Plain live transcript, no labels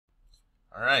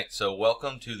All right, so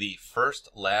welcome to the first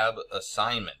lab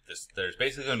assignment. There's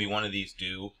basically going to be one of these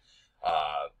due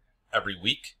every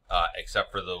week,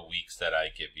 except for the weeks that I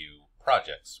give you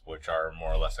projects, which are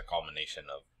more or less a culmination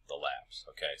of the labs.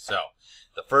 Okay, so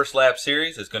the first lab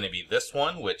series is going to be this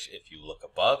one, which if you look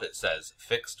above, it says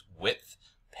fixed width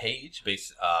page,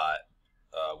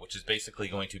 which is basically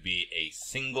going to be a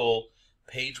single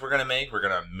page we're going to make. We're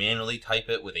going to manually type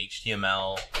it with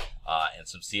HTML and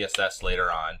some CSS later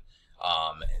on.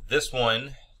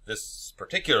 This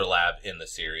particular lab in the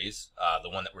series, the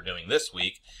one that we're doing this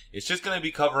week, is just going to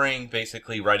be covering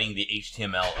basically writing the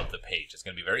HTML of the page. It's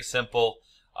going to be very simple.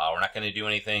 We're not going to do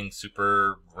anything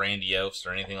super grandiose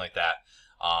or anything like that.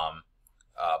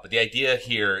 But the idea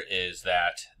here is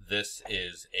that this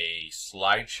is a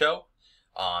slideshow,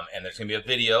 and there's going to be a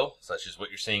video, such as what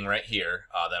you're seeing right here,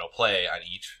 that'll play on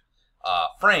each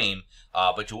frame,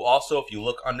 but you also, if you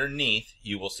look underneath,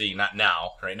 you will see, not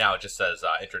now, right now it just says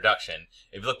introduction.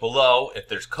 If you look below, if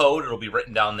there's code, it'll be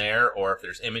written down there, or if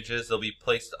there's images, they'll be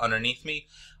placed underneath me.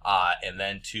 And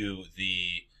then to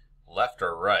the left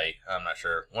or right, I'm not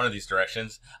sure, one of these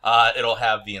directions, it'll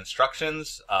have the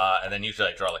instructions, and then usually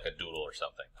I draw like a doodle or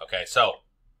something. Okay, so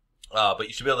but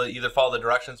you should be able to either follow the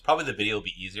directions. Probably the video will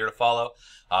be easier to follow,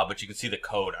 but you can see the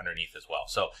code underneath as well.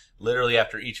 So literally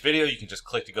after each video, you can just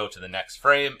click to go to the next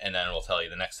frame, and then it will tell you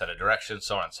the next set of directions,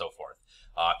 so on and so forth.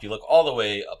 If you look all the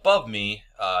way above me,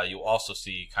 you'll also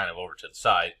see kind of over to the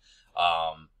side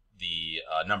the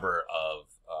number of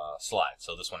slides.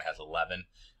 So this one has 11.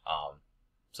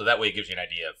 So that way it gives you an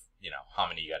idea of how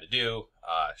many you got to do.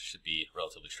 Should be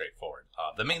relatively straightforward.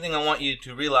 The main thing I want you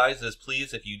to realize is,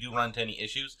 please, if you do run into any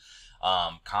issues,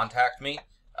 contact me.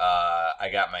 I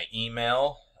got my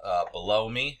email below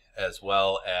me, as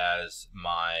well as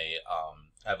my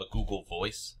I have a Google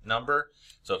Voice number.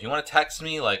 So if you want to text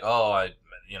me, like, oh, I'm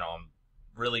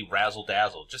really razzle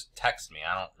dazzle, just text me.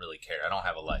 I don't really care. I don't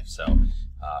have a life, so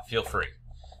feel free.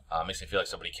 Makes me feel like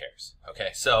somebody cares. Okay,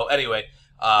 so anyway,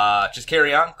 just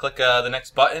carry on, click the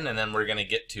next button, and then we're gonna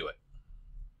get to it.